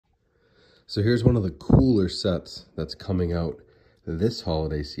So here's one of the cooler sets that's coming out this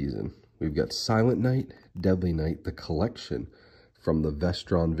holiday season. We've got Silent Night, Deadly Night, the collection from the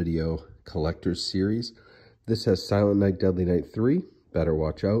Vestron Video Collector's Series. This has Silent Night, Deadly Night 3, Better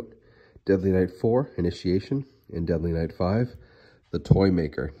Watch Out, Deadly Night 4, Initiation, and Deadly Night 5, The Toy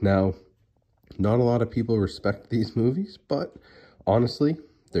Maker. Now, not a lot of people respect these movies, but honestly,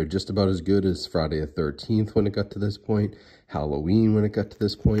 they're just about as good as Friday the 13th when it got to this point, Halloween when it got to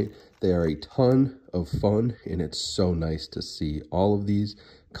this point. They are a ton of fun, and it's so nice to see all of these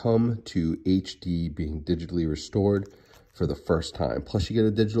come to HD, being digitally restored for the first time. Plus, you get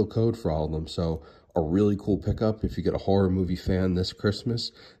a digital code for all of them, so a really cool pickup. If you get a horror movie fan this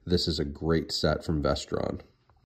Christmas, this is a great set from Vestron.